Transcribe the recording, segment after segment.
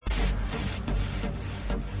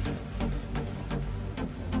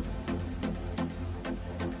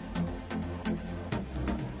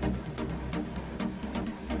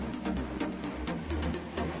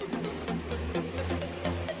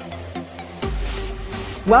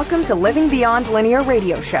Welcome to Living Beyond Linear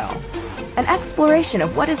Radio Show, an exploration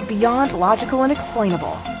of what is beyond logical and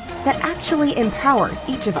explainable that actually empowers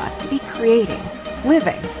each of us to be creating,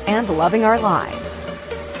 living, and loving our lives.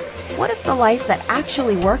 What if the life that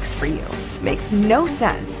actually works for you makes no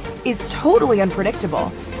sense, is totally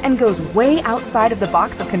unpredictable, and goes way outside of the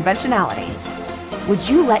box of conventionality? Would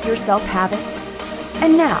you let yourself have it?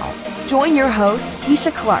 And now, join your host,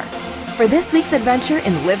 Keisha Clark, for this week's adventure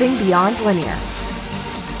in Living Beyond Linear.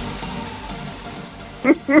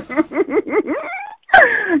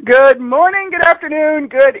 Good morning, good afternoon,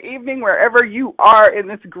 good evening, wherever you are in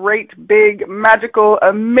this great, big, magical,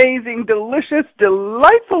 amazing, delicious,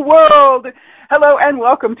 delightful world. Hello and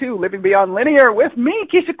welcome to Living Beyond Linear with me,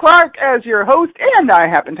 Keisha Clark, as your host, and I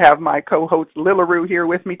happen to have my co-host Lilaroo here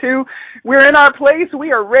with me too. We're in our place.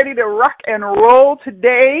 We are ready to rock and roll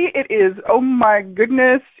today. It is, oh my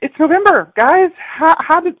goodness, it's November, guys.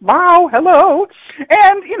 Wow, hello.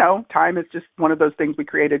 And, you know, time is just one of those things we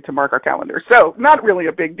created to mark our calendar. So, not really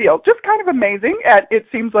a big deal. Just kind of amazing. It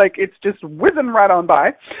seems like it's just whizzing right on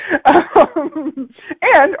by.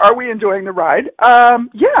 And are we enjoying the ride?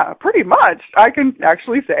 Yeah, pretty much. I can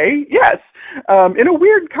actually say yes, in a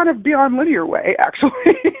weird kind of beyond linear way, actually.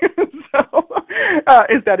 So,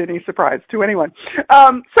 is that any surprise to anyone?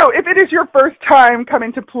 So if it is your first time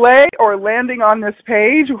coming to play or landing on this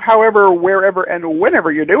page, however, wherever, and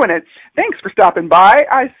whenever you're doing it, thanks for stopping by.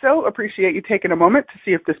 I so appreciate you taking a moment to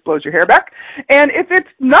see if this blows your hair back. And if it's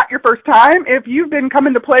not your first time, if you've been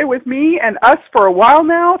coming to play with me and us for a while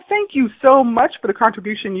now, thank you so much for the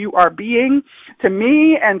contribution you are being to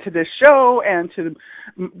me and to this show and to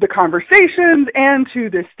the conversations and to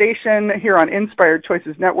this station here on Inspired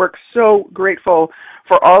Choices Network. So grateful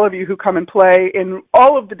for all of you who come and play in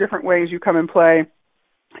all of the different ways you come and play.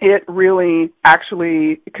 It really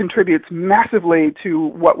actually contributes massively to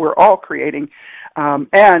what we're all creating,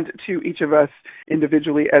 and to each of us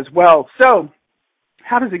individually as well. So,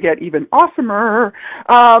 how does it get even awesomer?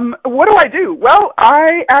 What do? Well,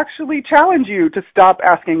 I actually challenge you to stop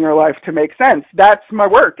asking your life to make sense. That's my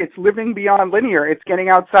work. It's living beyond linear. It's getting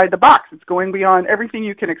outside the box. It's going beyond everything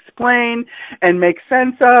you can explain and make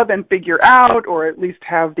sense of and figure out, or at least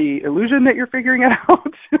have the illusion that you're figuring it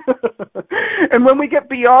out. And when we get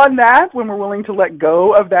beyond that, when we're willing to let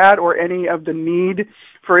go of that or any of the need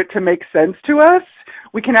for it to make sense to us,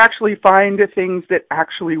 we can actually find things that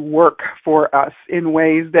actually work for us in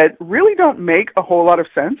ways that really don't make a whole lot of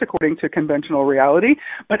sense according to conventional reality,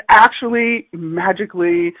 but actually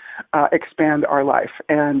magically expand our life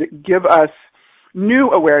and give us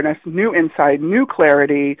new awareness, new insight, new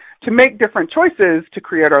clarity to make different choices to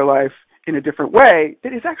create our life in a different way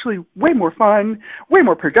that is actually way more fun, way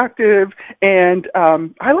more productive, and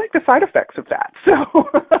I like the side effects of that.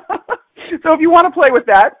 So if you want to play with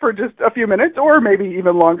that for just a few minutes or maybe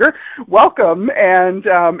even longer, welcome and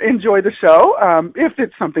enjoy the show. If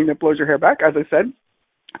it's something that blows your hair back, as I said,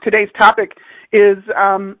 today's topic is,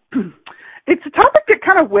 it's a topic that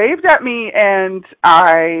kind of waved at me, and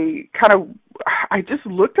I just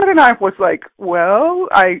looked at it and I was like, well,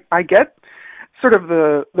 I get sort of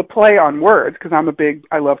the play on words, because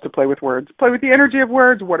I love to play with words. Play with the energy of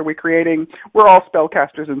words. What are we creating? We're all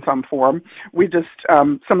spellcasters in some form. We just,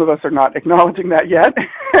 some of us are not acknowledging that yet,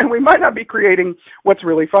 and we might not be creating what's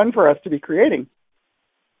really fun for us to be creating.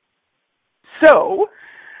 So,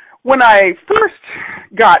 when I first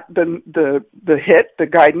got the hit, the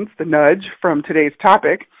guidance, the nudge from today's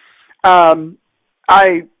topic,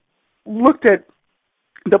 I looked at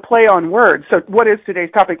the play on words. So what is today's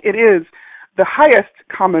topic? It is the highest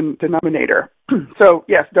common denominator. So,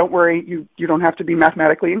 yes, don't worry. You don't have to be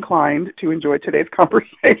mathematically inclined to enjoy today's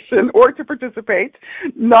conversation or to participate.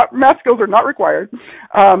 Math skills are not required.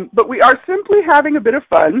 But we are simply having a bit of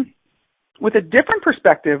fun with a different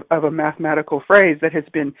perspective of a mathematical phrase that has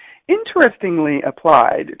been interestingly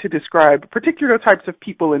applied to describe particular types of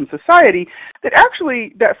people in society that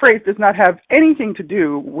actually that phrase does not have anything to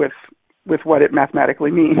do with what it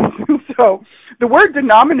mathematically means. So the word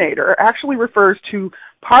denominator actually refers to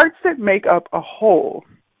parts that make up a whole.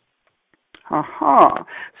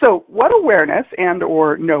 So what awareness and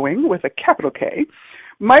or knowing with a capital K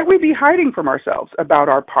might we be hiding from ourselves about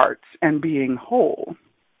our parts and being whole?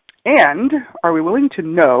 And are we willing to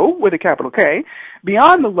know with a capital K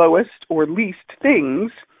beyond the lowest or least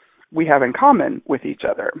things we have in common with each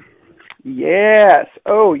other? Yes.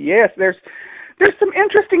 Oh, yes. There's some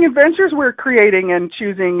interesting adventures we're creating and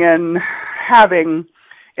choosing and having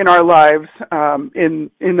in our lives,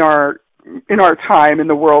 in our time in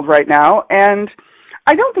the world right now, and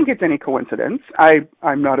I don't think it's any coincidence.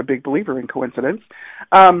 I'm not a big believer in coincidence,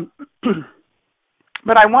 but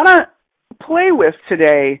I want to play with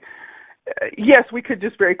today, yes, we could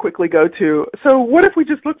just very quickly go to, so what if we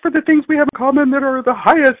just look for the things we have in common that are the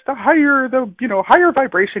highest, the higher, the, higher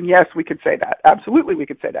vibration? Yes, we could say that. Absolutely, we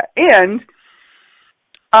could say that. And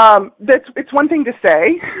it's one thing to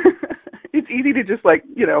say. It's easy to just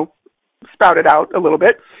spout it out a little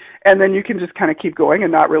bit, and then you can just kind of keep going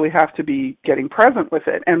and not really have to be getting present with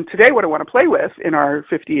it. And today what I want to play with in our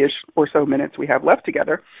 50-ish or so minutes we have left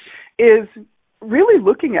together is really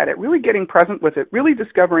looking at it, really getting present with it, really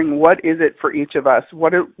discovering what is it for each of us,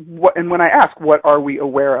 and when I ask, what are we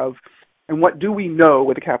aware of, and what do we know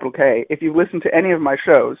with a capital K? If you listen to any of my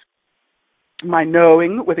shows, my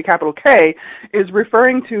knowing with a capital K is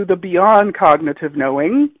referring to the beyond cognitive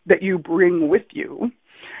knowing that you bring with you,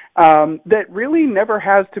 that really never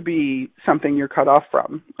has to be something you're cut off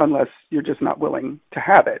from unless you're just not willing to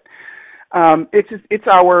have it. It's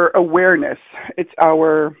our awareness. It's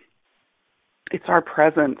our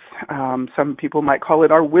presence. Some people might call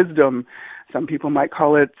it our wisdom. Some people might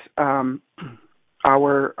call it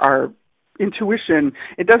our intuition.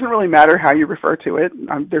 It doesn't really matter how you refer to it.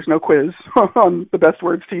 There's no quiz on the best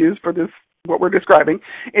words to use for this, what we're describing.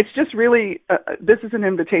 It's just really, this is an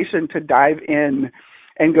invitation to dive in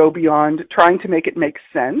and go beyond trying to make it make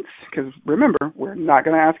sense, because remember, we're not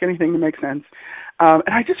going to ask anything to make sense. And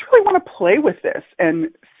I just really want to play with this and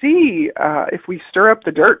see if we stir up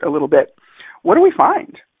the dirt a little bit. What do we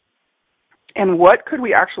find? And what could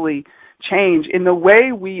we actually change in the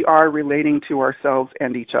way we are relating to ourselves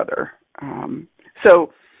and each other?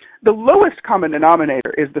 So the lowest common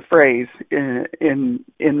denominator is the phrase in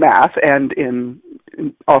math and in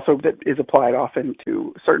also that is applied often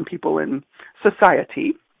to certain people in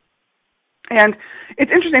society. And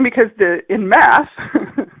it's interesting because in math,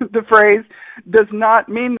 the phrase does not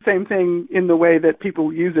mean the same thing in the way that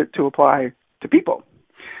people use it to apply to people,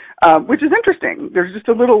 which is interesting. There's just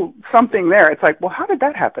a little something there. It's like, well, how did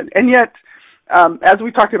that happen? And yet, as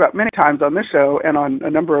we talked about many times on this show and on a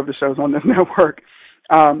number of the shows on this network,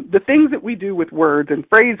 the things that we do with words and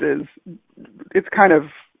phrases, it's kind of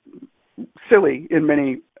silly in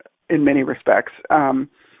many respects.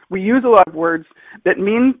 We use a lot of words that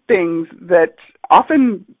mean things that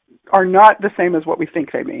often are not the same as what we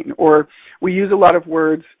think they mean, or we use a lot of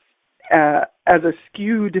words as a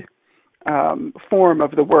skewed form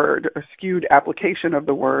of the word, a skewed application of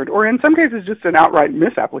the word, or in some cases just an outright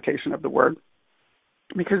misapplication of the word.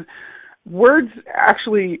 Because words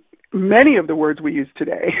actually, many of the words we use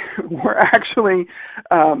today were actually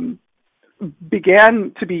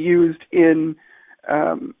began to be used in,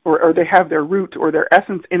 or they have their root or their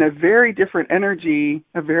essence in a very different energy,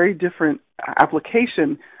 a very different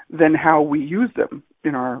application than how we use them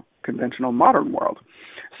in our conventional modern world.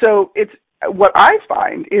 So it's what I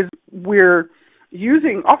find is we're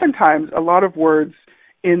using oftentimes a lot of words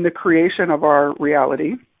in the creation of our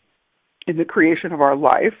reality, in the creation of our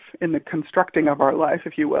life, in the constructing of our life,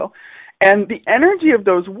 if you will. And the energy of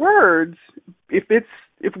those words,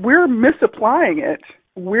 if we're misapplying it,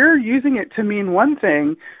 we're using it to mean one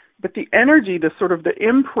thing, but the energy, the sort of the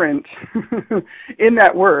imprint in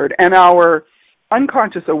that word and our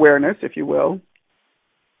unconscious awareness, if you will,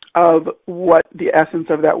 of what the essence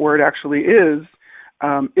of that word actually is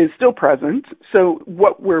still present. So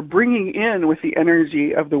what we're bringing in with the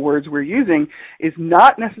energy of the words we're using is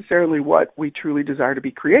not necessarily what we truly desire to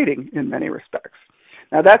be creating in many respects.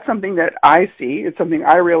 Now, that's something that I see. It's something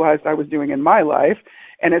I realized I was doing in my life,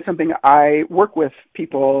 and it's something I work with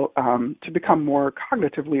people to become more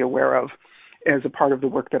cognitively aware of as a part of the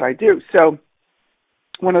work that I do. So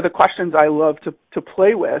one of the questions I love to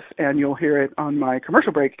play with, and you'll hear it on my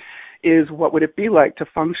commercial break, is what would it be like to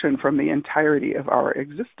function from the entirety of our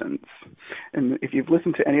existence? And if you've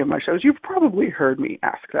listened to any of my shows, you've probably heard me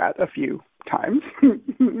ask that a few times,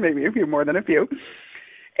 maybe a few more than a few.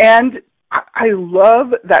 And I love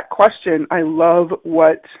that question. I love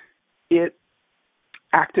what it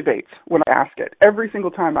activates when I ask it, every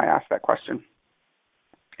single time I ask that question.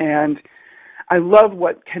 And I love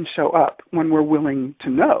what can show up when we're willing to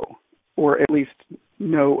know, or at least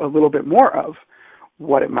know a little bit more of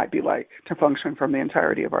what it might be like to function from the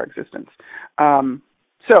entirety of our existence.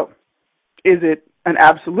 So is it an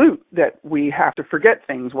absolute that we have to forget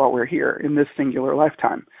things while we're here in this singular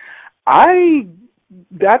lifetime?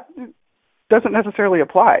 That doesn't necessarily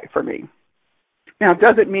apply for me. Now,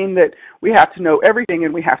 does it mean that we have to know everything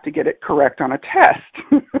and we have to get it correct on a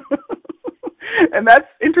test? And that's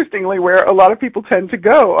interestingly where a lot of people tend to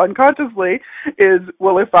go unconsciously is,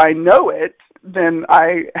 well, if I know it, then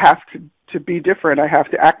I have to be different. I have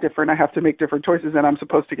to act different. I have to make different choices, and I'm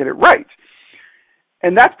supposed to get it right.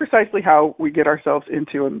 And that's precisely how we get ourselves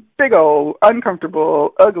into a big old,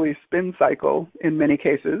 uncomfortable, ugly spin cycle in many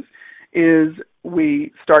cases, is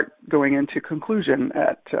we start going into conclusion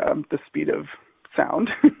at the speed of sound.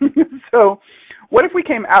 So what if we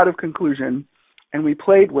came out of conclusion and we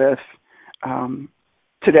played with, in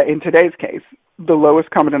today's case, the lowest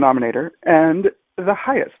common denominator and the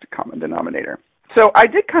highest common denominator? So I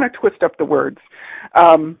did kind of twist up the words.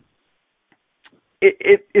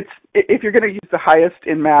 If you're going to use the highest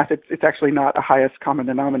in math, it's actually not a highest common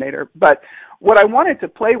denominator. But what I wanted to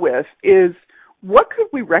play with is, what could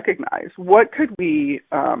we recognize? What could we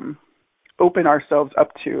open ourselves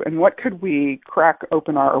up to? And what could we crack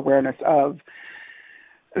open our awareness of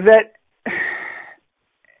that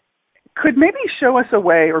could maybe show us a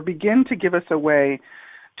way, or begin to give us a way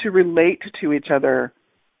to relate to each other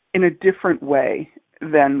in a different way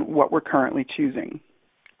than what we're currently choosing?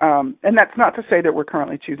 And that's not to say that we're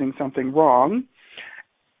currently choosing something wrong.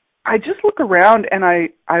 I just look around and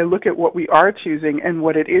I look at what we are choosing and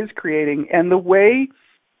what it is creating, and the way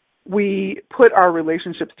we put our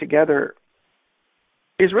relationships together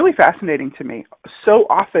is really fascinating to me. So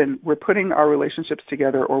often we're putting our relationships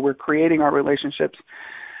together, or we're creating our relationships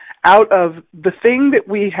out of the thing that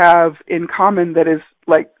we have in common that is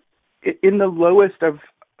like in the lowest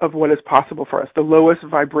of what is possible for us, the lowest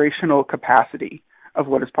vibrational capacity of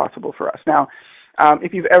what is possible for us. Now,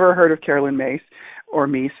 if you've ever heard of Carolyn Myss, or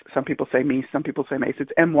Meese, some people say Meese, some people say Mace,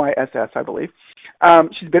 it's M-Y-S-S, I believe.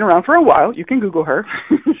 She's been around for a while. You can Google her.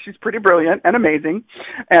 She's pretty brilliant and amazing,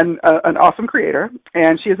 and an awesome creator.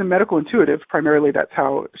 And she is a medical intuitive. Primarily, that's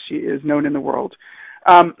how she is known in the world.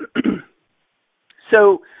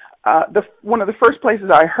 So one of the first places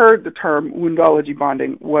I heard the term woundology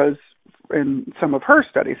bonding was in some of her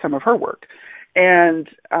studies, some of her work. And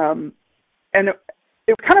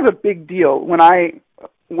it was kind of a big deal when I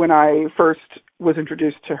first was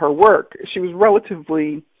introduced to her work. She'd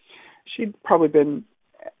probably been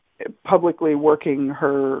publicly working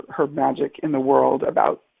her magic in the world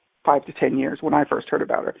about 5 to 10 years when I first heard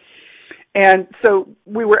about her. And so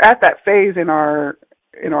we were at that phase in our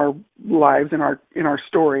lives, in our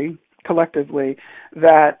story collectively,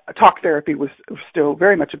 that talk therapy was still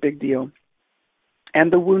very much a big deal.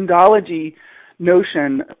 And the woundology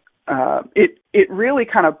notion, it really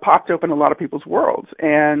kind of popped open a lot of people's worlds.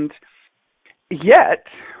 And yet,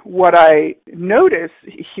 what I notice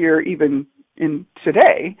here, even in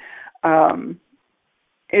today,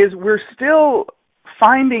 is we're still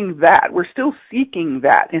finding that. We're still seeking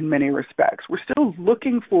that in many respects. We're still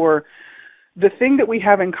looking for the thing that we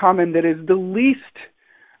have in common that is the least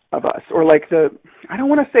of us, or like I don't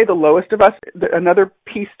want to say the lowest of us. Another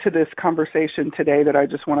piece to this conversation today that I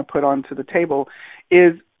just want to put onto the table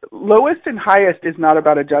is lowest and highest is not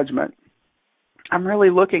about a judgment. I'm really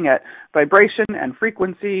looking at vibration and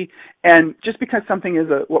frequency, and just because something is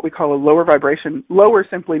what we call a lower vibration, lower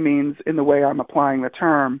simply means, in the way I'm applying the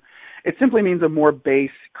term, it simply means a more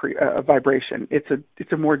base vibration.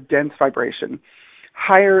 It's a more dense vibration.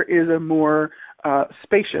 Higher is a more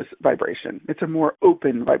spacious vibration. It's a more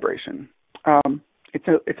open vibration.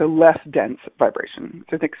 It's a less dense vibration.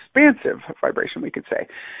 It's an expansive vibration, we could say.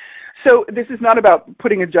 So this is not about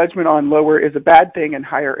putting a judgment on lower is a bad thing and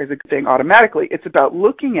higher is a good thing automatically. It's about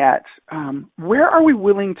looking at where are we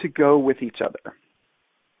willing to go with each other.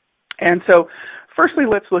 And so firstly,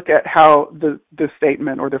 let's look at how the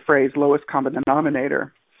statement or the phrase lowest common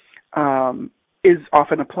denominator is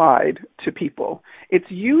often applied to people. It's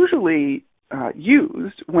usually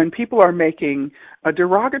used when people are making a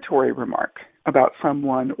derogatory remark about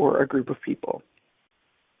someone or a group of people,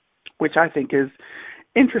 which I think is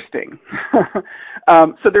interesting.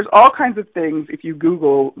 So there's all kinds of things. If you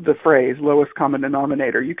Google the phrase lowest common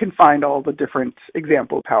denominator, you can find all the different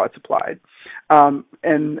examples of how it's applied.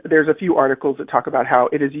 And there's a few articles that talk about how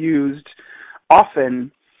it is used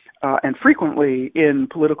often and frequently in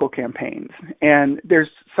political campaigns. And there's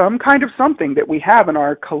some kind of something that we have in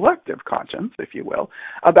our collective conscience, if you will,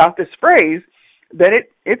 about this phrase that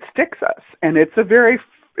it sticks us. And it's a very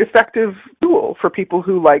effective tool for people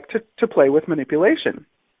who like to play with manipulation.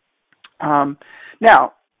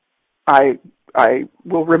 Now, I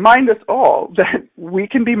will remind us all that we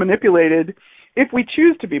can be manipulated if we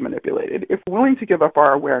choose to be manipulated. If we're willing to give up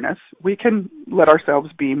our awareness, we can let ourselves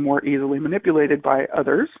be more easily manipulated by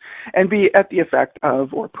others and be at the effect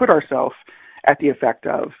of, or put ourselves at the effect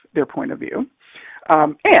of, their point of view.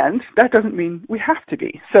 And that doesn't mean we have to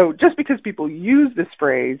be. So just because people use this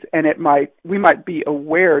phrase and we might be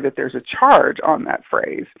aware that there's a charge on that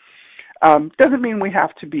phrase, doesn't mean we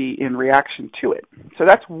have to be in reaction to it. So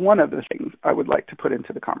that's one of the things I would like to put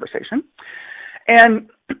into the conversation. And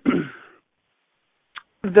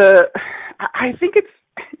I think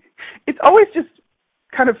it's always just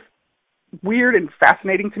kind of weird and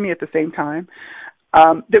fascinating to me at the same time,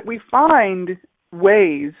 that we find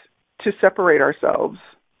ways to separate ourselves,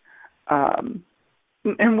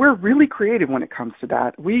 and we're really creative when it comes to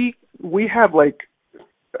that. We have, like,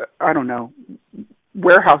 I don't know,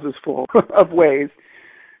 warehouses full of ways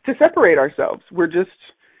to separate ourselves.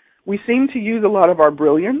 We seem to use a lot of our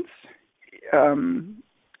brilliance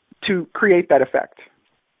to create that effect.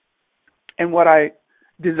 And what I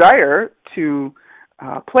desire to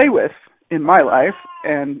play with in my life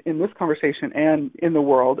and in this conversation and in the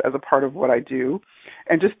world as a part of what I do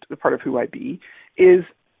and just a part of who I be is,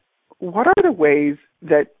 what are the ways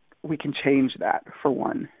that we can change that, for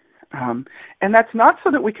one? And that's not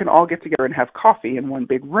so that we can all get together and have coffee in one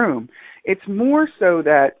big room. It's more so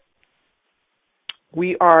that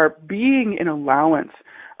we are being in allowance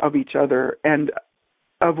of each other and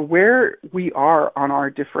of where we are on our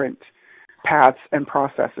different paths and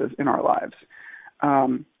processes in our lives.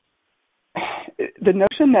 The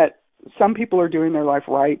notion that some people are doing their life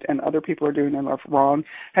right and other people are doing their life wrong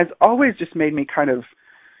has always just made me kind of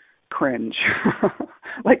cringe.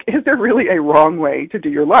 Like, is there really a wrong way to do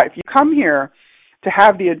your life? You come here to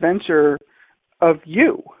have the adventure of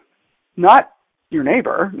you, not your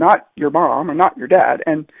neighbor, not your mom, or not your dad.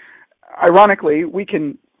 And ironically, we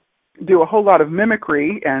can do a whole lot of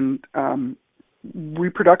mimicry and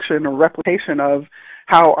reproduction or replication of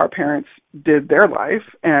how our parents did their life.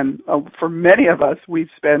 And for many of us, we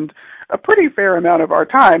spend a pretty fair amount of our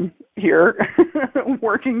time here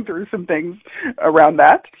working through some things around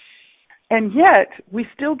that. And yet, we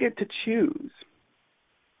still get to choose.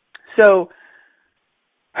 So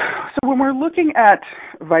when we're looking at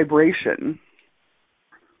vibration,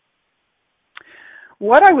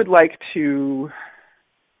 what I would like to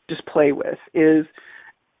just play with is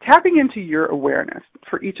tapping into your awareness,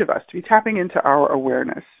 for each of us to be tapping into our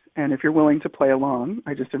awareness. And if you're willing to play along,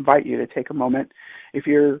 I just invite you to take a moment. If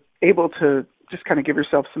you're able to just kind of give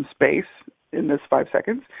yourself some space in this 5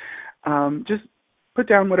 seconds, just put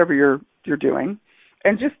down whatever you're doing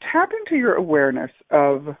and just tap into your awareness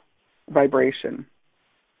of vibration.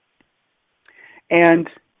 And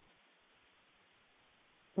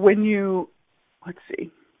when you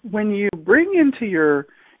bring into your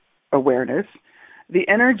awareness the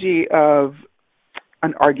energy of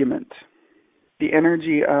an argument, the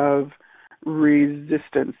energy of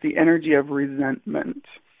resistance, the energy of resentment,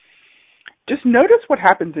 just notice what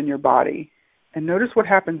happens in your body and notice what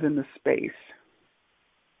happens in the space.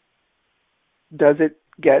 Does it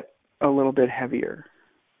get a little bit heavier?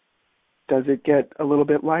 Does it get a little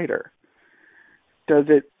bit lighter? Does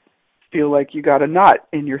it feel like you got a knot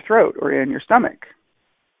in your throat or in your stomach?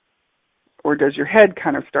 Or does your head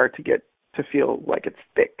kind of start to feel like it's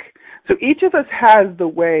thick? So each of us has the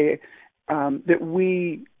way that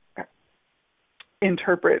we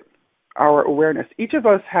interpret our awareness. Each of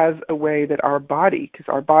us has a way that our body, because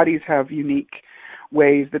our bodies have unique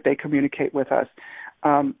ways that they communicate with us.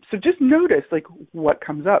 So just notice, like, what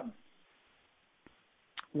comes up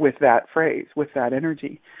with that phrase, with that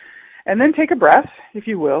energy. And then take a breath, if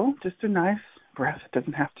you will, just a nice breath. It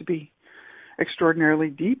doesn't have to be extraordinarily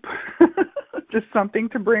deep, just something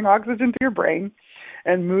to bring oxygen to your brain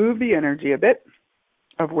and move the energy a bit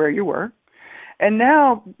of where you were. And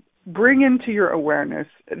now bring into your awareness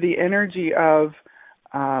the energy of,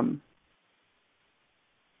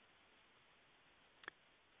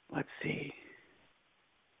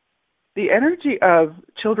 the energy of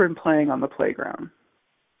children playing on the playground.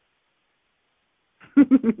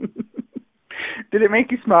 Did it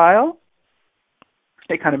make you smile?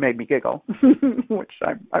 It kind of made me giggle, which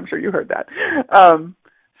I'm sure you heard that.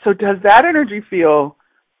 So does that energy feel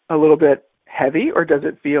a little bit heavy, or does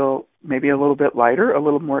it feel maybe a little bit lighter, a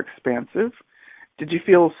little more expansive? Did you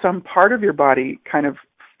feel some part of your body kind of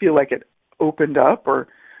feel like it opened up or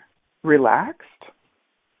relaxed?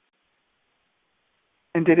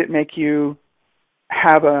 And did it make you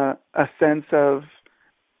have a sense of,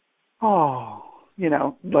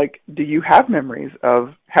 like, do you have memories of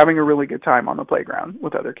having a really good time on the playground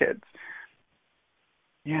with other kids?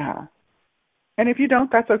 Yeah. And if you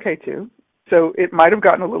don't, that's okay too. So it might have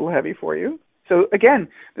gotten a little heavy for you. So again,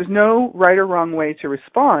 there's no right or wrong way to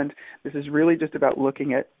respond. This is really just about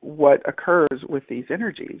looking at what occurs with these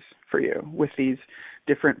energies for you, with these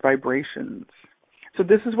different vibrations. So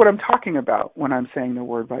this is what I'm talking about when I'm saying the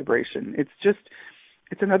word vibration. It's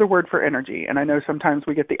another word for energy. And I know sometimes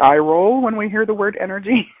we get the eye roll when we hear the word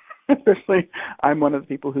energy. Especially, I'm one of the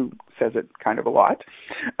people who says it kind of a lot.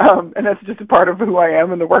 And that's just a part of who I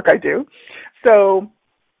am and the work I do. So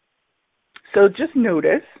just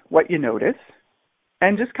notice what you notice.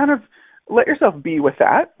 and just kind of let yourself be with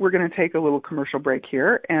that. We're going to take a little commercial break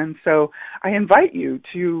here. And so I invite you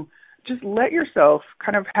to just let yourself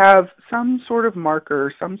kind of have some sort of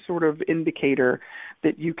marker, some sort of indicator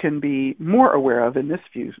that you can be more aware of in this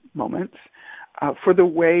few moments for the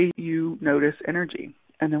way you notice energy.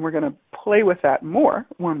 And then we're going to play with that more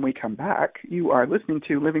when we come back. You are listening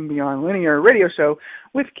to Living Beyond Linear radio show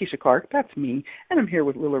with Keisha Clark. That's me. And I'm here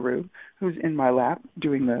with LuLaRoe, who's in my lap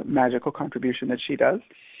doing the magical contribution that she does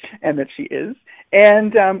and that she is.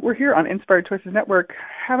 And we're here on Inspired Choices Network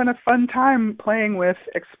having a fun time playing with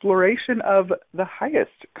exploration of the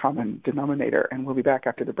highest common denominator. And we'll be back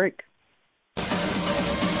after the break.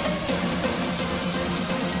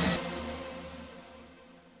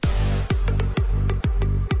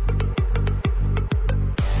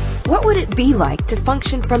 What would it be like to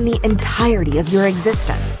function from the entirety of your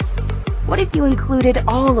existence? What if you included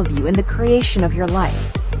all of you in the creation of your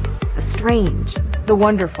life? The strange, the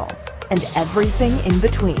wonderful, and everything in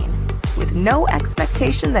between, with no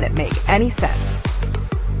expectation that it make any sense.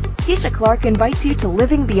 Keisha Clark invites you to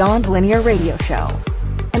Living Beyond Linear radio show,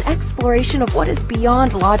 an exploration of what is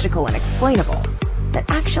beyond logical and explainable, that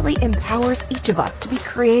actually empowers each of us to be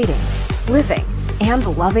creating, living, and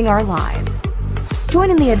loving our lives. Join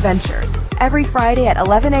in the adventures every Friday at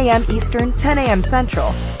 11 a.m. Eastern, 10 a.m.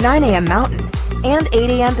 Central, 9 a.m. Mountain, and 8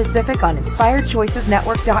 a.m. Pacific on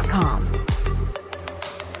InspiredChoicesNetwork.com.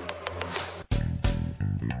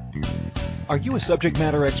 Are you a subject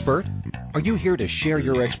matter expert? Are you here to share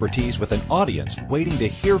your expertise with an audience waiting to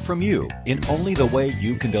hear from you in only the way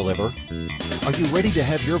you can deliver? Are you ready to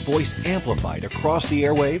have your voice amplified across the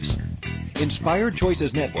airwaves? Inspired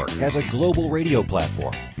Choices Network has a global radio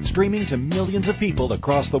platform streaming to millions of people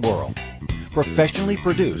across the world. Professionally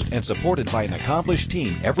produced and supported by an accomplished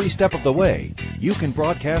team every step of the way, you can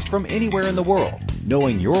broadcast from anywhere in the world,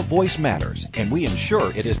 knowing your voice matters, and we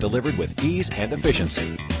ensure it is delivered with ease and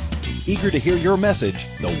efficiency. Eager to hear your message,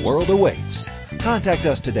 the world awaits. Contact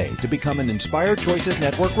us today to become an Inspired Choices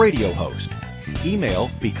Network radio host. Email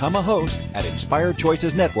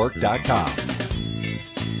becomeahost@inspiredchoicesnetwork.com.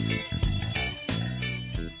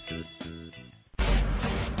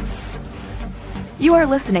 You are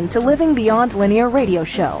listening to Living Beyond Linear radio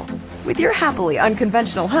show with your happily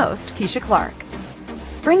unconventional host, Keisha Clark.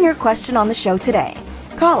 Bring your question on the show today.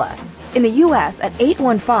 Call us in the U.S. at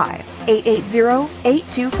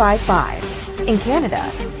 815-880-8255. In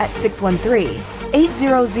Canada at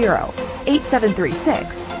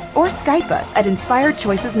 613-800-8736. Or Skype us at Inspired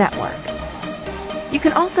Choices Network. You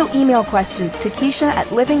can also email questions to Keisha at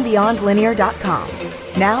livingbeyondlinear.com.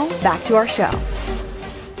 Now, back to our show.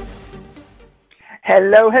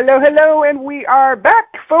 Hello, hello, hello, and we are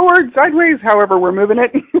back, forward, sideways, however we're moving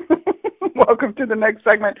it. Welcome to the next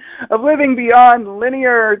segment of Living Beyond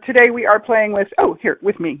Linear. Today we are playing with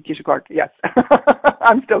me, Keisha Clark, yes.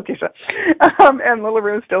 I'm still Keisha. And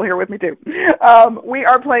LuLaRoe is still here with me too. We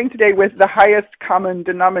are playing today with the highest common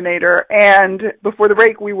denominator, and before the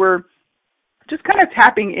break we were just kind of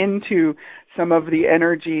tapping into some of the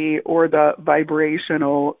energy or the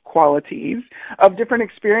vibrational qualities of different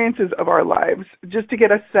experiences of our lives, just to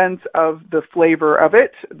get a sense of the flavor of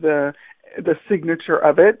it, the signature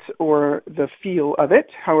of it, or the feel of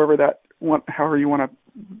it, however you want to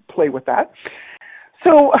play with that.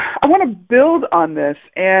 So I want to build on this,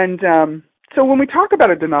 and so when we talk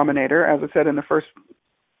about a denominator, as I said in the first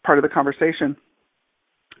part of the conversation,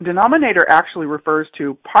 denominator actually refers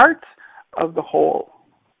to parts of the whole.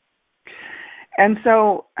 And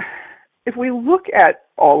so if we look at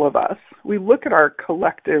all of us, we look at our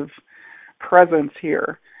collective presence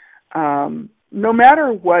here, no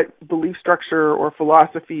matter what belief structure or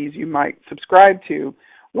philosophies you might subscribe to,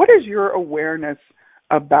 what is your awareness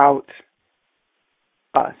about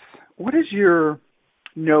us? What is your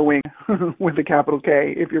knowing with a capital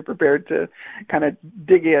K, if you're prepared to kind of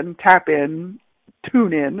dig in, tap in,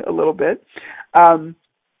 tune in a little bit?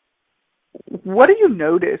 What do you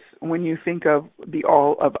notice when you think of the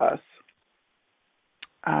all of us?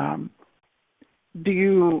 Do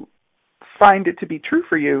you find it to be true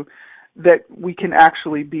for you that we can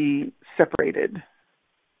actually be separated?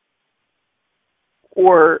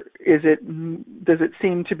 Or does it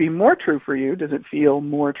seem to be more true for you? Does it feel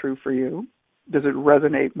more true for you? Does it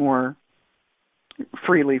resonate more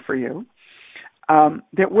freely for you?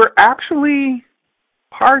 That we're actually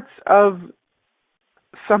parts of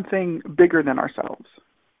something bigger than ourselves,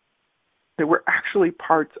 that we're actually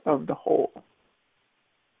parts of the whole.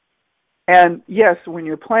 And yes, when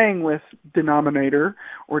you're playing with denominator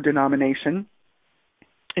or denomination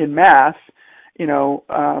in math,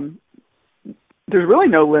 there's really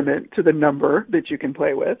no limit to the number that you can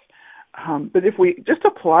play with. But if we just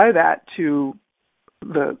apply that to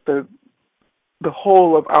the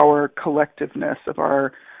whole of our collectiveness, of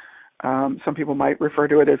our, some people might refer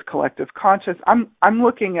to it as collective conscious. I'm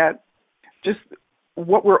looking at just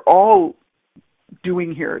what we're all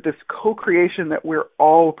doing here, this co-creation that we're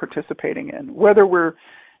all participating in, whether we're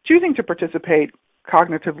choosing to participate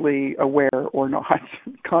cognitively aware or not,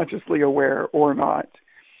 consciously aware or not.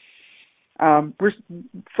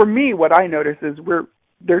 For me, what I notice is what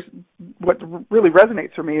really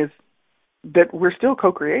resonates for me is that we're still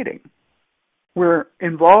co-creating. We're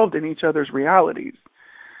involved in each other's realities.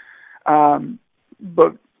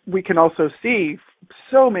 But we can also see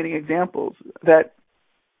so many examples that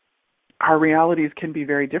our realities can be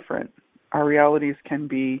very different. Our realities can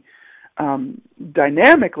be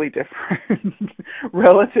dynamically different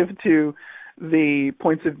relative to the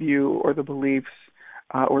points of view or the beliefs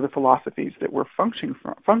or the philosophies that we're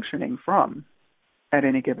functioning from at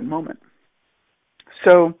any given moment.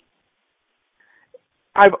 So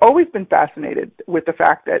I've always been fascinated with the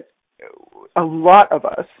fact that a lot of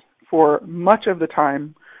us, for much of the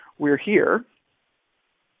time we're here,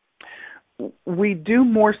 we do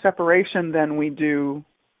more separation than we do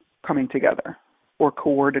coming together, or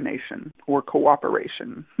coordination, or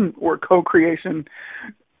cooperation, or co-creation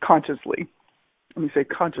consciously. Let me say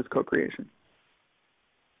conscious co-creation.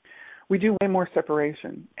 We do way more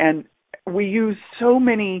separation, and we use so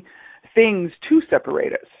many things to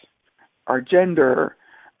separate us. Our gender,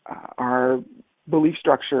 our belief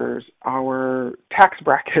structures, our tax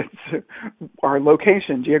brackets, our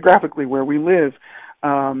location, geographically where we live,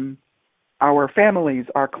 our families,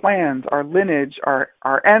 our clans, our lineage,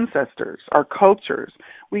 our ancestors, our cultures.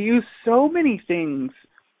 We use so many things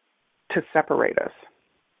to separate us.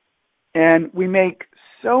 And we make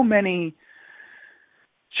so many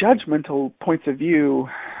judgmental points of view,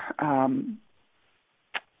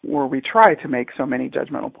 or we try to make so many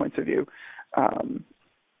judgmental points of view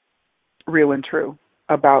real and true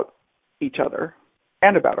about each other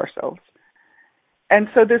and about ourselves. And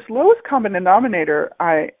so this lowest common denominator,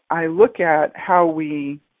 I look at how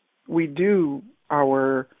we do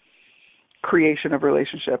our creation of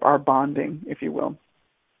relationship, our bonding, if you will.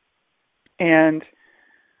 And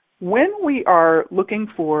when we are looking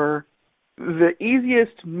for the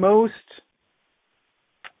easiest, most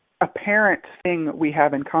apparent thing we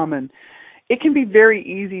have in common, it can be very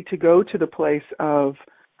easy to go to the place of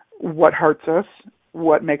what hurts us,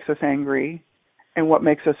 what makes us angry, and what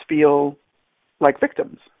makes us feel like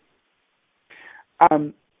victims.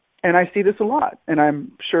 And I see this a lot, and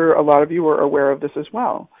I'm sure a lot of you are aware of this as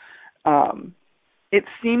well. It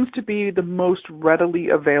seems to be the most readily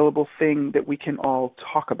available thing that we can all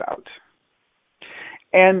talk about.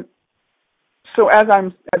 And so as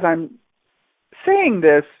I'm saying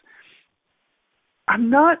this,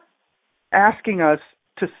 I'm not asking us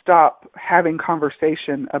to stop having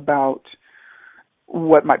conversation about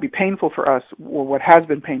what might be painful for us, or what has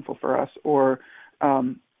been painful for us, or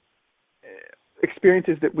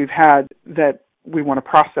experiences that we've had that we want to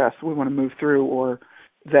process, we want to move through, or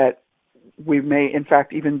that we may, in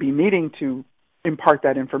fact, even be needing to impart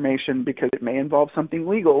that information because it may involve something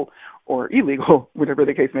legal or illegal, whatever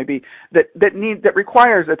the case may be, that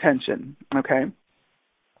requires attention. Okay.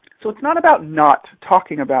 So it's not about not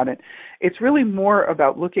talking about it. It's really more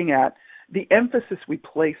about looking at the emphasis we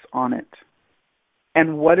place on it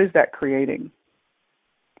and what is that creating.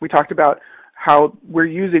 We talked about how we're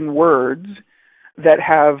using words that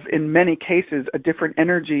have, in many cases, a different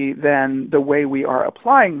energy than the way we are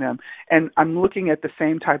applying them. And I'm looking at the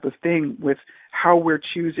same type of thing with how we're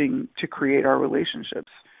choosing to create our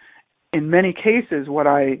relationships. In many cases, what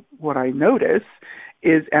I notice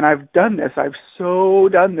is, and I've done this, I've so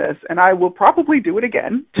done this, and I will probably do it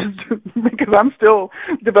again, just because I'm still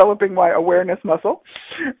developing my awareness muscle.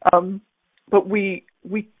 But we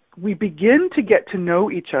begin to get to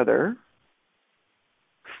know each other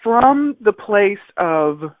from the place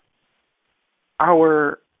of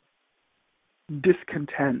our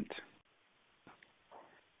discontent,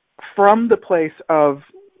 from the place of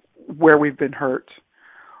where we've been hurt,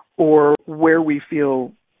 or where we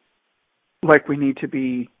feel like we need to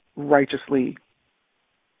be righteously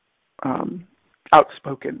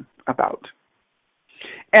outspoken about.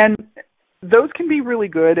 And those can be really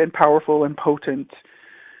good and powerful and potent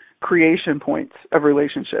creation points of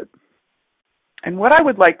relationship. And what I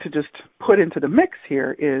would like to just put into the mix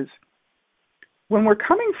here is, when we're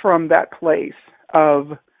coming from that place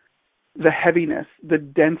of the heaviness, the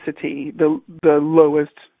density, the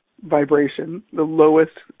lowest vibration, the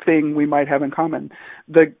lowest thing we might have in common,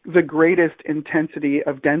 the greatest intensity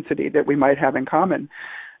of density that we might have in common,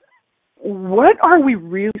 what are we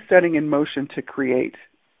really setting in motion to create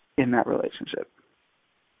in that relationship?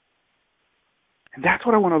 And that's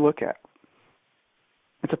what I want to look at.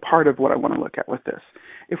 It's a part of what I want to look at with this.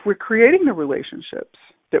 If we're creating the relationships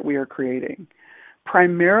that we are creating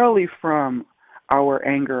primarily from our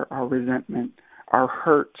anger, our resentment, our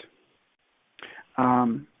hurt,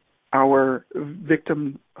 our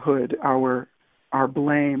victimhood, our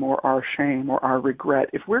blame or our shame or our regret,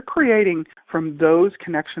 if we're creating from those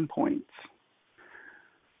connection points,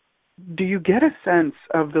 do you get a sense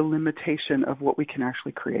of the limitation of what we can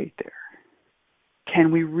actually create there?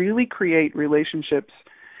 Can we really create relationships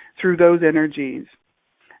through those energies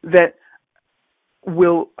that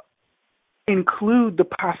will include the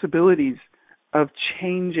possibilities of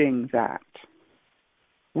changing that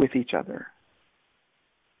with each other?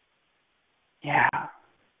 Yeah.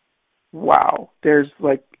 Wow. There's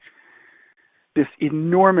like this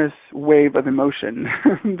enormous wave of emotion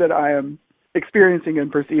that I am experiencing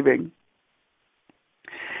and perceiving.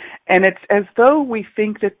 And it's as though we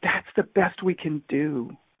think that that's the best we can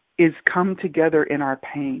do, is come together in our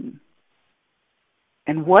pain.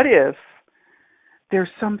 And what if there's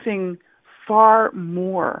something far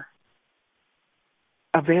more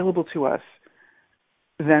available to us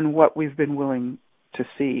than what we've been willing to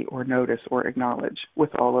see or notice or acknowledge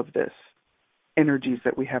with all of this? Energies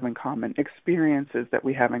that we have in common, experiences that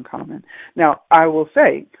we have in common. Now, I will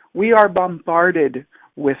say, we are bombarded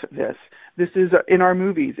with this. This is in our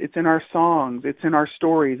movies, it's in our songs, it's in our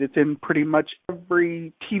stories, it's in pretty much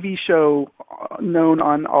every TV show known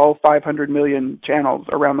on all 500 million channels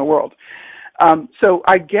around the world. So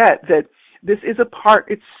I get that this is a part,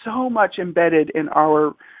 it's so much embedded in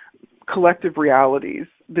our collective realities.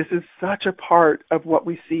 This is such a part of what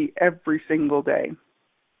we see every single day.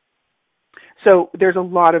 So there's a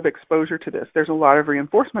lot of exposure to this. There's a lot of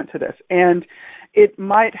reinforcement to this. And it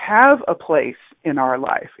might have a place in our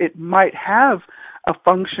life. It might have a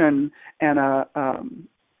function and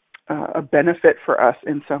a benefit for us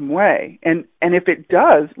in some way. And if it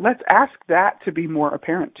does, let's ask that to be more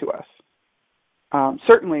apparent to us.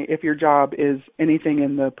 Certainly, if your job is anything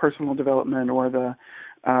in the personal development or the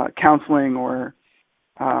counseling or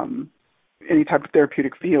any type of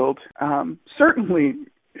therapeutic field, certainly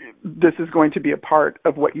this is going to be a part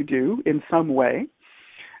of what you do in some way.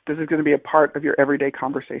 This is going to be a part of your everyday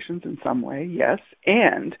conversations in some way, yes.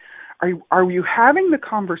 And are you having the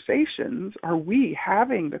conversations, are we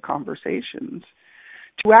having the conversations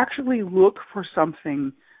to actually look for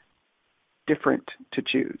something different to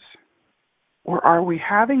choose? Or are we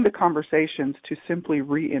having the conversations to simply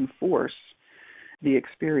reinforce the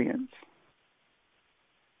experience?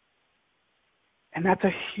 And that's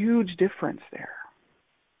a huge difference there.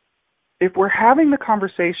 If we're having the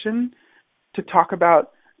conversation to talk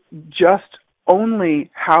about just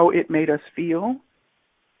only how it made us feel,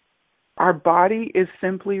 our body is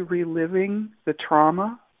simply reliving the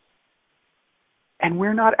trauma, and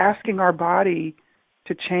we're not asking our body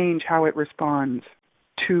to change how it responds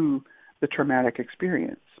to the traumatic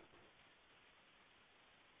experience.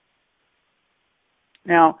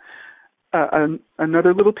 Now,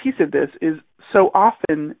 another little piece of this is so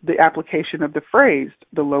often the application of the phrase,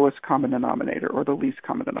 the lowest common denominator or the least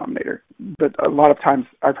common denominator. But a lot of times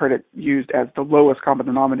I've heard it used as the lowest common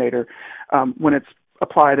denominator when it's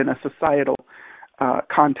applied in a societal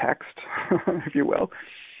context, if you will.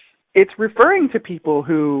 It's referring to people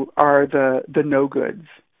who are the no-goods,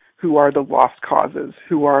 who are the lost causes,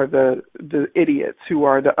 who are the idiots, who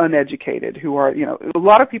are the uneducated, who are, a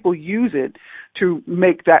lot of people use it to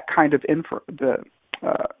make that kind of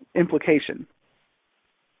implication.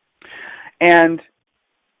 And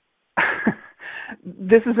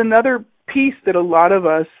this is another piece that a lot of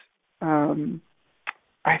us,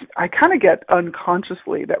 I kind of get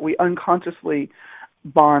unconsciously, that we unconsciously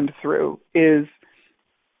bond through, is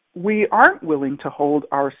we aren't willing to hold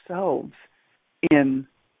ourselves in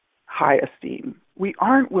high esteem. We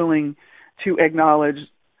aren't willing to acknowledge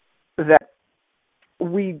that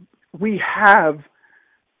we have,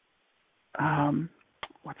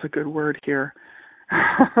 what's a good word here?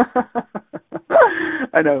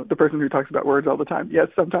 I know, the person who talks about words all the time. Yes,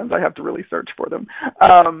 sometimes I have to really search for them.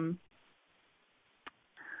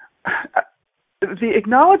 The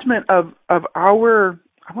acknowledgement of our,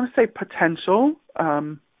 I want to say potential,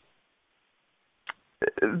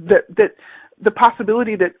 that the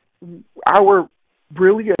possibility that our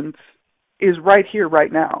brilliance is right here,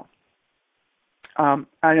 right now. I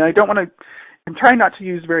don't want to, I'm trying not to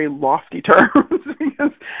use very lofty terms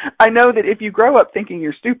because I know that if you grow up thinking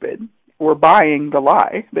you're stupid or buying the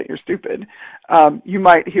lie that you're stupid, you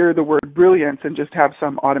might hear the word brilliance and just have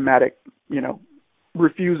some automatic,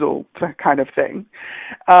 refusal kind of thing.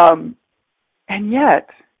 And yet,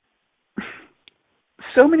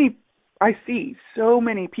 I see so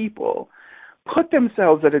many people put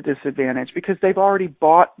themselves at a disadvantage because they've already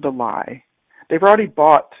bought the lie. They've already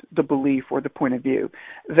bought the belief or the point of view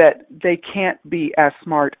that they can't be as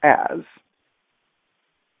smart as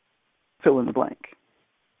fill in the blank,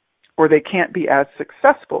 or they can't be as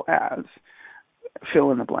successful as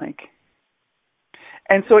fill in the blank.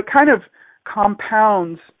 And so it kind of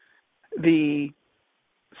compounds the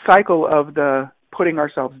cycle of the putting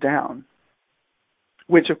ourselves down,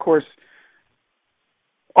 which of course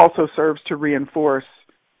also serves to reinforce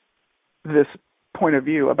this point of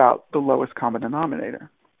view about the lowest common denominator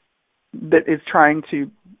that is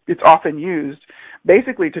it's often used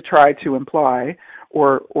basically to try to imply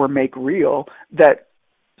or make real that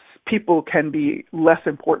people can be less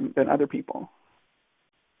important than other people.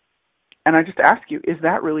 And I just ask you, is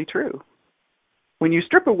that really true? When you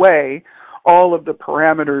strip away all of the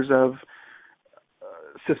parameters of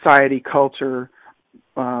society, culture,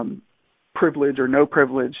 privilege or no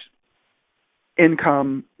privilege,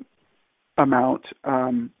 income, amount,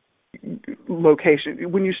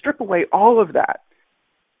 location, when you strip away all of that,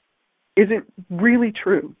 is it really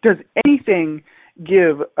true? Does anything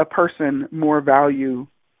give a person more value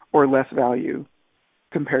or less value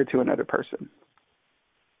compared to another person?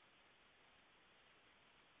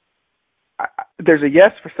 There's a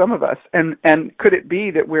yes for some of us, and could it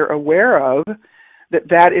be that we're aware of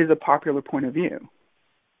that is a popular point of view,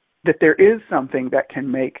 that there is something that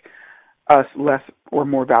can make us less or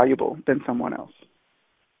more valuable than someone else?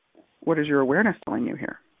 What is your awareness telling you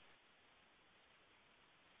here?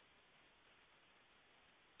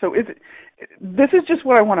 So this is just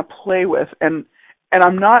what I want to play with, and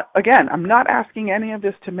I'm not asking any of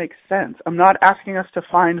this to make sense. I'm not asking us to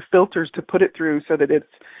find filters to put it through so that it's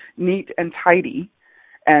neat and tidy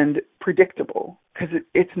and predictable, because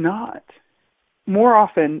it's not. More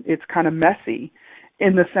often, it's kind of messy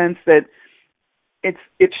in the sense that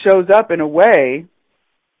it shows up in a way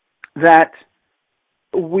that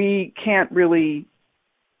we can't really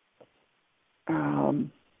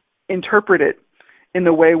interpret it in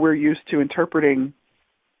the way we're used to interpreting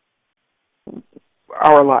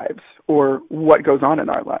our lives or what goes on in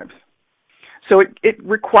our lives. So it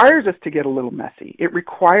requires us to get a little messy. It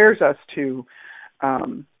requires us to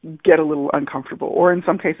get a little uncomfortable, or in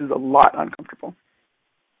some cases a lot uncomfortable.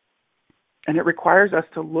 And it requires us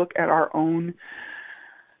to look at our own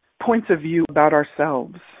points of view about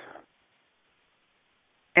ourselves.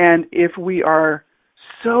 And if we are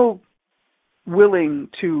so willing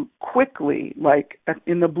to quickly, like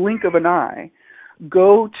in the blink of an eye,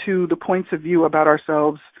 go to the points of view about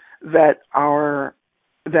ourselves that are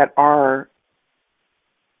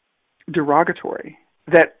derogatory,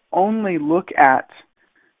 that only look at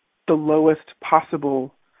the lowest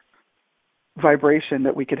possible vibration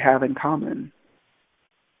that we could have in common,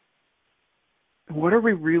 what are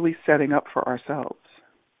we really setting up for ourselves?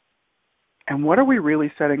 And what are we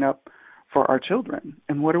really setting up for our children?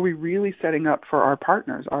 And what are we really setting up for our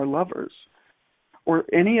partners, our lovers, or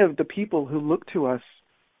any of the people who look to us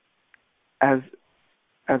as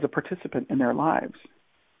a participant in their lives?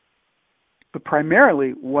 But primarily,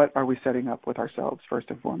 what are we setting up with ourselves first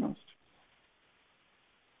and foremost?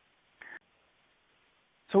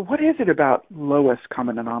 So what is it about lowest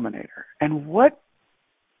common denominator? And what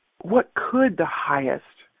could the highest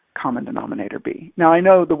common denominator be? Now, I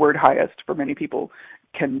know the word highest for many people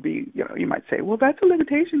can be, you might say, well, that's a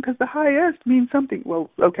limitation because the highest means something. Well,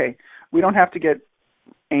 okay, we don't have to get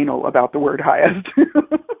anal about the word highest.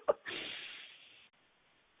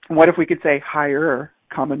 What if we could say higher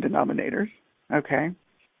common denominators? Okay.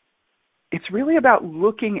 It's really about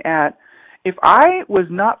looking at, if I was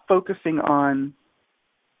not focusing on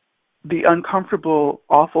the uncomfortable,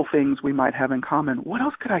 awful things we might have in common, what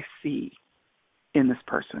else could I see in this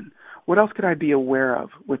person? What else could I be aware of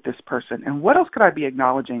with this person? And what else could I be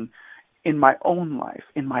acknowledging in my own life,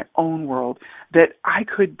 in my own world, that I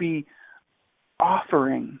could be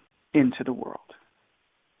offering into the world?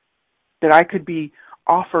 That I could be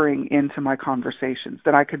offering into my conversations,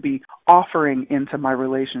 that I could be offering into my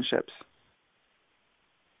relationships,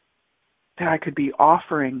 that I could be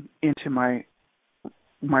offering into my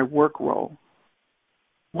work role.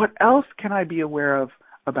 What else can I be aware of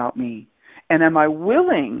about me? And am I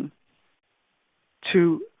willing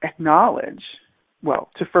to acknowledge,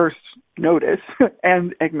 to first notice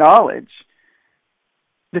and acknowledge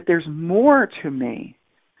that there's more to me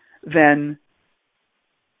than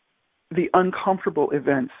the uncomfortable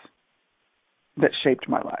events that shaped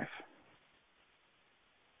my life?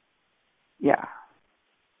 Yeah.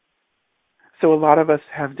 So a lot of us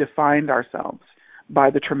have defined ourselves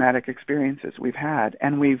by the traumatic experiences we've had,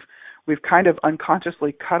 and we've kind of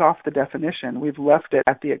unconsciously cut off the definition. We've left it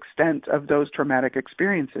at the extent of those traumatic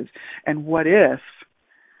experiences. And what if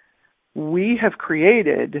we have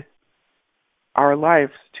created our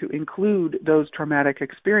lives to include those traumatic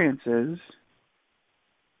experiences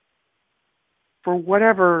for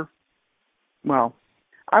whatever, well,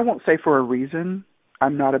 I won't say for a reason.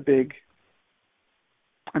 I'm not a big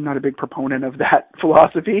proponent of that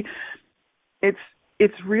philosophy.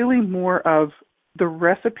 It's really more of the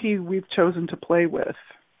recipe we've chosen to play with,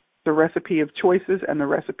 the recipe of choices and the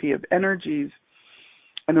recipe of energies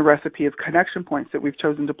and the recipe of connection points that we've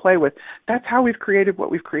chosen to play with. That's how we've created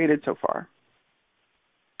what we've created so far.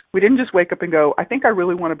 We didn't just wake up and go, I think I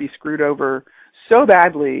really want to be screwed over so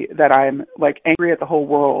badly that I'm like angry at the whole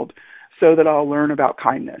world so that I'll learn about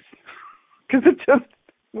kindness. Because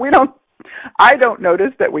I don't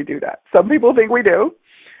notice that we do that. Some people think we do.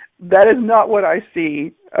 That is not what I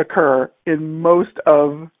see occur in most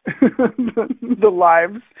of the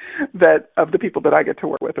lives of the people that I get to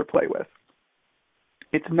work with or play with.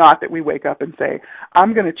 It's not that we wake up and say,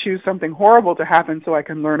 I'm going to choose something horrible to happen so I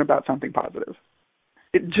can learn about something positive.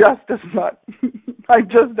 It just does not. I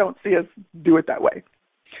just don't see us do it that way.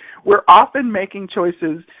 We're often making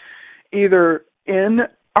choices either in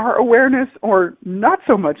our awareness or not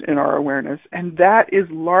so much in our awareness, and that is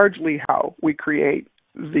largely how we create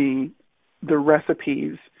the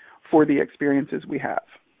recipes for the experiences we have.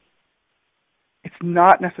 It's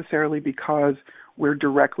not necessarily because we're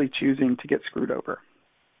directly choosing to get screwed over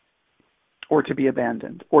or to be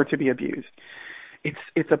abandoned or to be abused.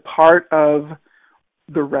 It's a part of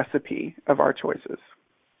the recipe of our choices.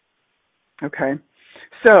 Okay?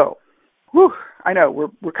 So, I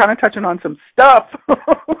know we're kind of touching on some stuff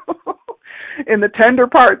in the tender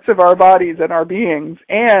parts of our bodies and our beings,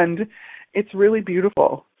 and it's really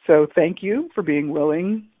beautiful. So thank you for being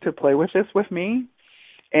willing to play with this with me.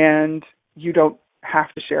 And you don't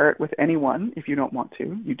have to share it with anyone if you don't want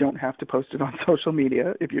to. You don't have to post it on social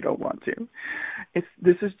media if you don't want to.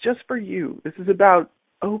 This is just for you. This is about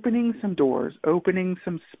opening some doors, opening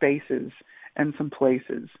some spaces and some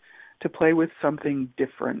places to play with something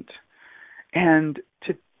different and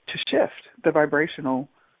to shift the vibrational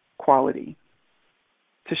quality,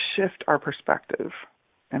 to shift our perspective.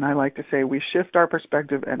 And I like to say we shift our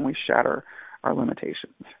perspective and we shatter our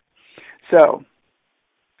limitations. So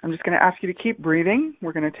I'm just going to ask you to keep breathing.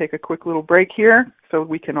 We're going to take a quick little break here so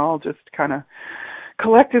we can all just kind of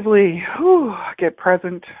collectively get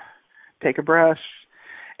present, take a breath,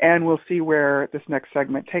 and we'll see where this next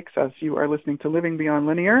segment takes us. You are listening to Living Beyond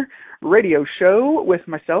Linear radio show with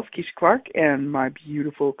myself, Keisha Clark, and my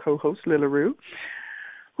beautiful co-host, LiLaRue.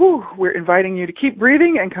 We're inviting you to keep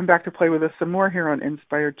breathing and come back to play with us some more here on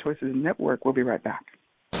Inspired Choices Network. We'll be right back.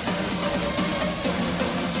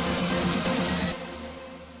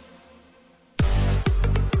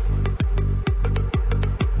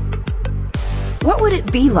 What would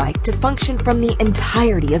it be like to function from the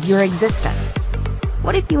entirety of your existence?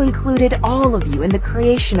 What if you included all of you in the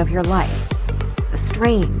creation of your life? The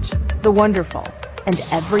strange, the wonderful, and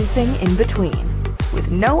everything in between, with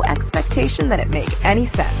no expectation that it make any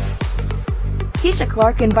sense. Keisha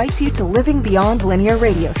Clark invites you to Living Beyond Linear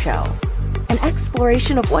radio show, an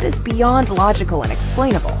exploration of what is beyond logical and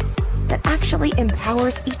explainable, that actually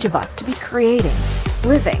empowers each of us to be creating,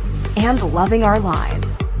 living, and loving our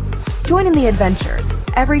lives. Join in the adventures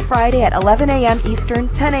every Friday at 11 a.m. Eastern,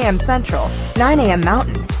 10 a.m. Central, 9 a.m.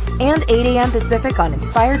 Mountain, and 8 a.m. Pacific on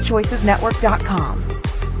InspiredChoicesNetwork.com.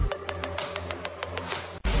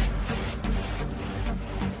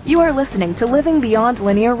 You are listening to Living Beyond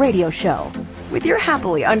Linear radio show with your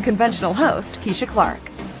happily unconventional host, Keisha Clark.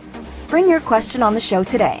 Bring your question on the show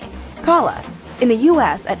today. Call us in the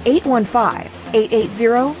U.S. at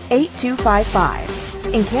 815-880-8255.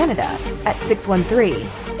 In Canada at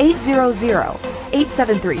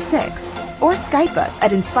 613-800-8736. Or Skype us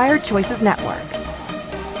at Inspired Choices Network.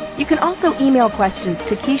 You can also email questions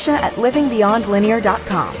to Keisha at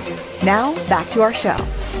livingbeyondlinear.com. Now, back to our show.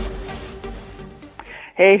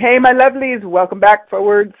 Hey, my lovelies. Welcome back,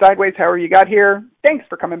 forward, sideways, however you got here. Thanks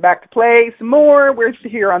for coming back to play some more. We're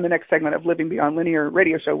here on the next segment of Living Beyond Linear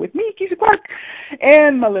radio show with me, Keisha Clark,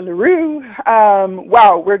 and my LiLaRue.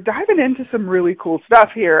 Wow, we're diving into some really cool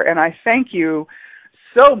stuff here, and I thank you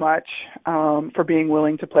so much for being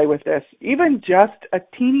willing to play with this, even just a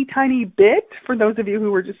teeny tiny bit. For those of you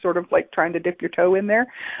who were just sort of like trying to dip your toe in there,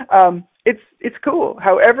 it's cool.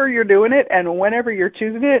 However you're doing it and whenever you're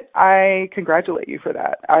choosing it, I congratulate you for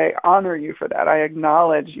that. I honor you for that. I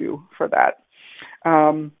acknowledge you for that.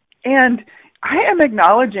 And I am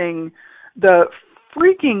acknowledging the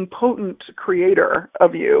freaking potent creator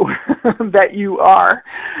of you that you are.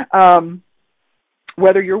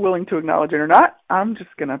 Whether you're willing to acknowledge it or not, I'm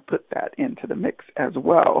just going to put that into the mix as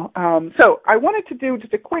well. So I wanted to do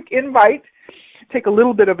just a quick invite, take a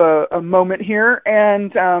little bit of a moment here,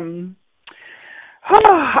 and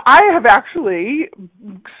I have actually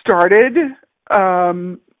started,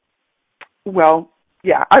 I've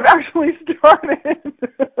actually started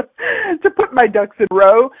to put my ducks in a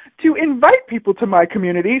row to invite people to my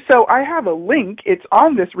community. So I have a link. It's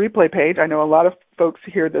on this replay page. I know a lot of folks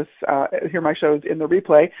hear my shows in the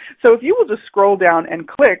replay. So if you will just scroll down and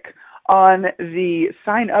click on the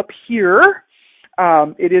sign up here,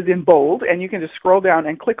 it is in bold, and you can just scroll down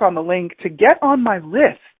and click on the link to get on my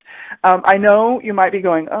list. I know you might be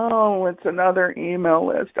going, oh, it's another email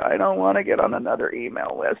list. I don't want to get on another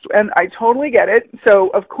email list. And I totally get it. So,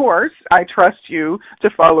 of course, I trust you to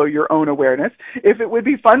follow your own awareness. If it would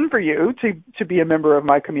be fun for you to be a member of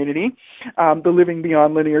my community, the Living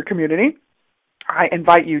Beyond Linear community, I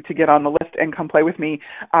invite you to get on the list and come play with me.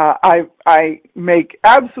 I make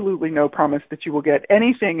absolutely no promise that you will get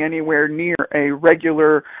anything anywhere near a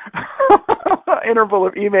regular interval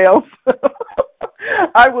of emails.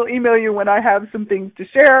 I will email you when I have some things to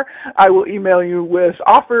share. I will email you with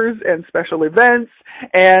offers and special events,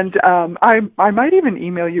 and I might even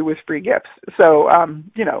email you with free gifts. So,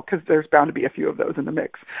 because there's bound to be a few of those in the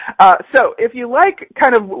mix. So if you like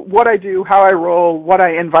kind of what I do, how I roll, what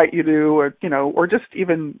I invite you to, or just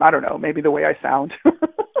even, I don't know, maybe the way I sound.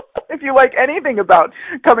 If you like anything about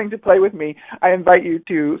coming to play with me, I invite you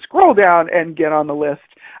to scroll down and get on the list,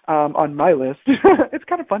 on my list. It's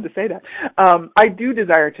kind of fun to say that. I do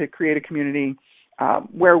desire to create a community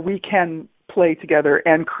where we can play together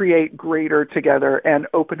and create greater together and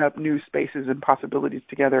open up new spaces and possibilities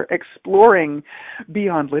together, exploring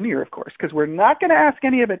beyond linear, of course, because we're not going to ask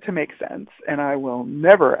any of it to make sense, and I will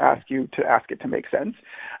never ask you to ask it to make sense.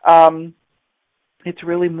 It's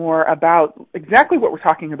really more about exactly what we're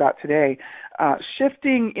talking about today,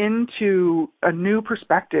 shifting into a new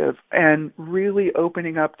perspective and really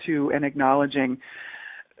opening up to and acknowledging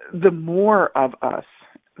the more of us,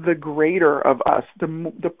 the greater of us,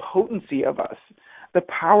 the potency of us, the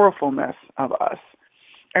powerfulness of us,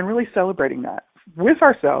 and really celebrating that with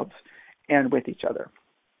ourselves and with each other.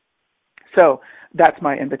 So that's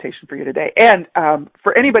my invitation for you today. And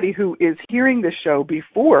for anybody who is hearing this show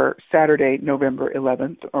before Saturday, November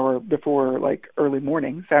 11th, or before early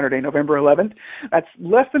morning, Saturday, November 11th, that's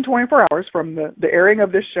less than 24 hours from the airing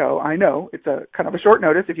of this show. I know it's a kind of a short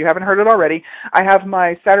notice if you haven't heard it already. I have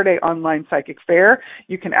my Saturday online psychic fair.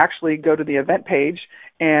 You can actually go to the event page,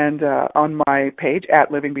 and on my page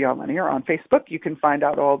at Living Beyond Linear on Facebook, you can find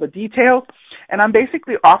out all the details. And I'm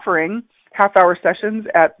basically offering half-hour sessions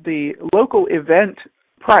at the local event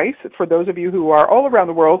price for those of you who are all around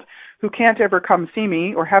the world who can't ever come see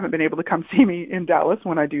me or haven't been able to come see me in Dallas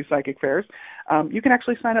when I do psychic fairs. You can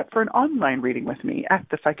actually sign up for an online reading with me at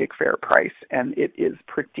the psychic fair price, and it is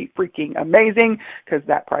pretty freaking amazing because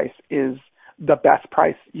that price is the best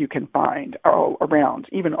price you can find all around,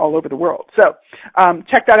 even all over the world. So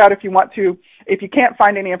check that out if you want to. If you can't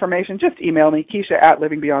find any information, just email me, Keisha at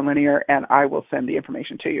Living Beyond Linear, and I will send the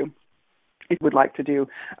information to you. If you would like to do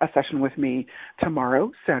a session with me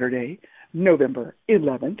tomorrow, Saturday, November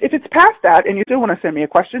 11th. If it's past that and you still want to send me a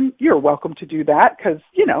question, you're welcome to do that because,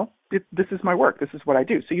 this is my work. This is what I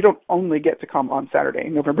do. So you don't only get to come on Saturday,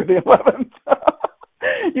 November the 11th.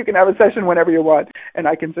 You can have a session whenever you want, and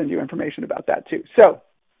I can send you information about that too. So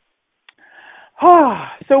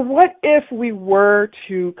what if we were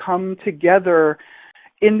to come together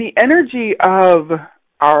in the energy of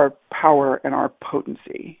our power and our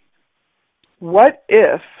potency? What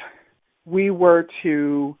if we were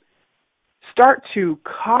to start to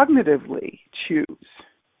cognitively choose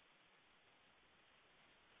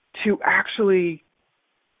to actually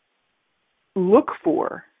look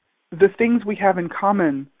for the things we have in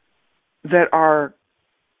common that are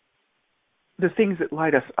the things that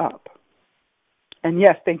light us up? And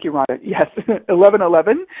yes, thank you, Rhonda. Yes,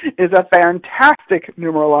 11/11 is a fantastic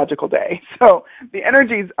numerological day. So the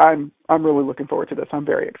energies, I'm really looking forward to this. I'm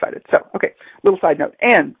very excited. So, okay, little side note.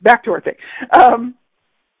 And back to our thing.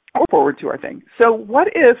 Or forward to our thing. So what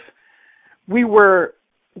if we were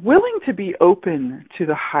willing to be open to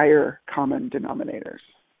the higher common denominators?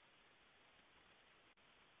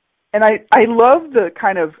 And I love the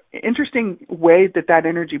kind of interesting way that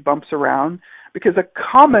energy bumps around, because a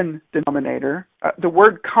common denominator, the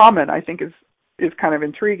word common, I think is kind of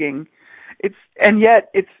intriguing. It's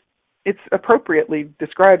appropriately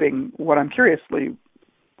describing what I'm curiously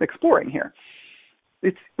exploring here.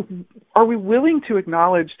 Are we willing to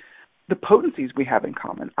acknowledge the potencies we have in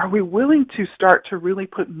common? Are we willing to start to really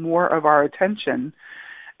put more of our attention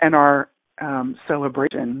and our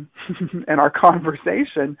celebration and our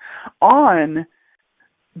conversation on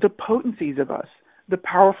the potencies of us, the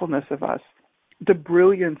powerfulness of us, the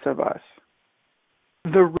brilliance of us,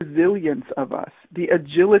 the resilience of us, the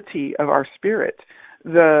agility of our spirit,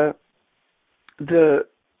 the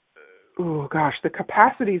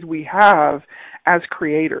capacities we have as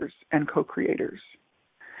creators and co-creators.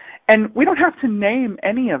 And we don't have to name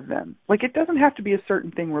any of them. Like, it doesn't have to be a certain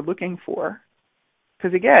thing we're looking for.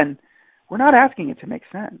 Because again, we're not asking it to make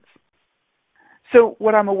sense. So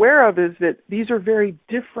what I'm aware of is that these are very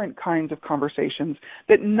different kinds of conversations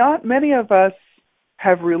that not many of us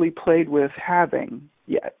have really played with having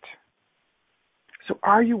yet. So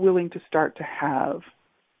are you willing to start to have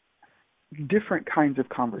different kinds of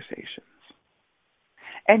conversations?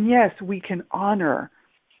 And yes, we can honor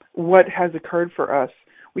what has occurred for us.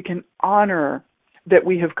 We can honor that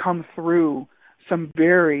we have come through some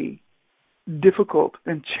very difficult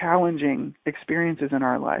and challenging experiences in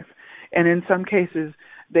our life. And in some cases,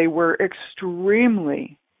 they were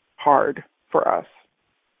extremely hard for us.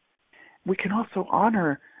 We can also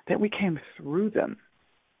honor that we came through them.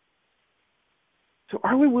 So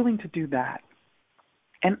are we willing to do that?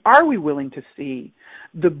 And are we willing to see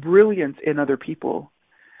the brilliance in other people?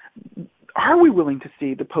 Are we willing to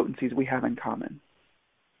see the potencies we have in common?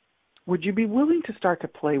 Would you be willing to start to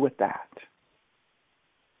play with that?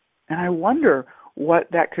 And I wonder what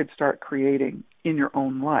that could start creating in your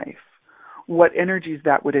own life, what energies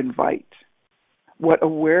that would invite, what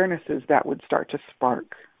awarenesses that would start to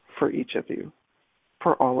spark for each of you,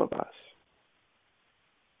 for all of us.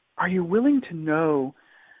 Are you willing to know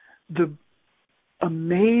the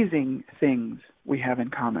amazing things we have in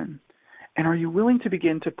common? And are you willing to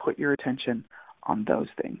begin to put your attention on those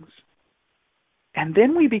things? And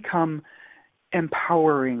then we become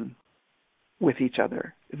empowering with each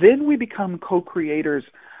other. Then we become co-creators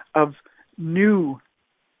of new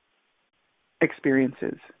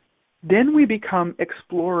experiences. Then we become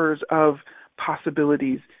explorers of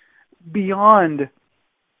possibilities beyond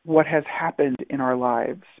what has happened in our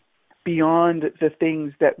lives, beyond the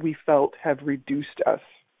things that we felt have reduced us.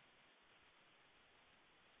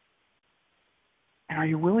 And are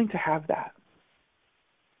you willing to have that?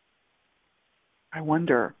 I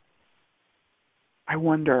wonder.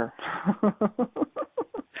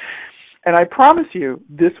 And I promise you,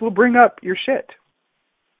 this will bring up your shit.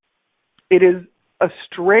 It is a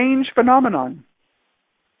strange phenomenon.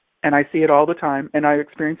 And I see it all the time, and I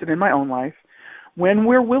experience it in my own life. When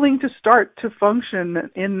we're willing to start to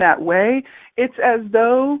function in that way, it's as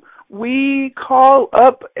though we call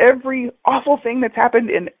up every awful thing that's happened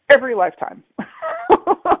in every lifetime.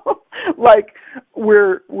 Like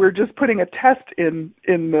we're just putting a test in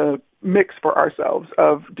the mix for ourselves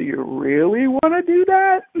of, do you really want to do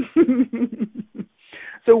that?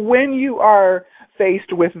 So when you are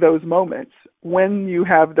faced with those moments, when you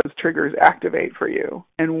have those triggers activate for you,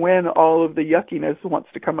 and when all of the yuckiness wants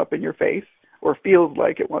to come up in your face, or feels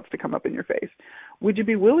like it wants to come up in your face, would you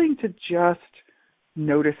be willing to just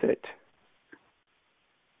notice it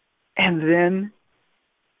and then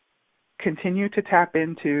continue to tap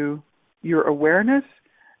into your awareness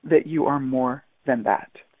that you are more than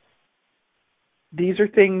that? These are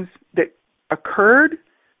things that occurred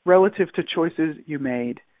relative to choices you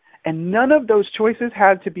made, and none of those choices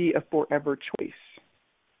had to be a forever choice.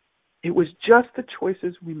 It was just the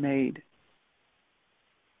choices we made.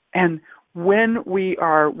 And when we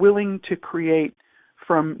are willing to create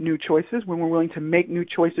from new choices, when we're willing to make new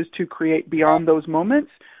choices to create beyond those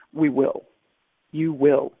moments, we will. You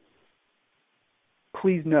will.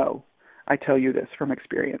 Please know, I tell you this from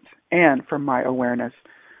experience and from my awareness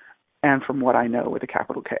and from what I know with a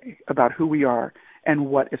capital K about who we are and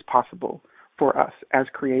what is possible for us as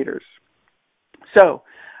creators. So,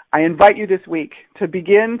 I invite you this week to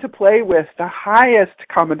begin to play with the highest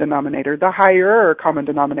common denominator, the higher common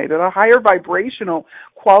denominator, the higher vibrational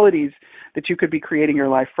qualities that you could be creating your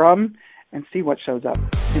life from, and see what shows up.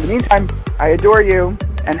 In the meantime, I adore you,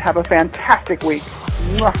 and have a fantastic week.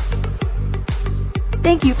 Mwah.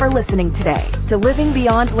 Thank you for listening today to Living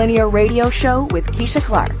Beyond Linear Radio Show with Keisha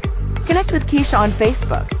Clark. Connect with Keisha on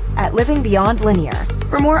Facebook at Living Beyond Linear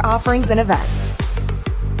for more offerings and events.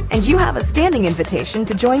 And you have a standing invitation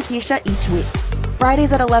to join Keisha each week,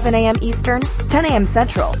 Fridays at 11 a.m. Eastern, 10 a.m.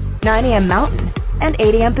 Central, 9 a.m. Mountain, and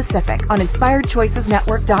 8 a.m. Pacific on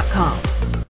InspiredChoicesNetwork.com.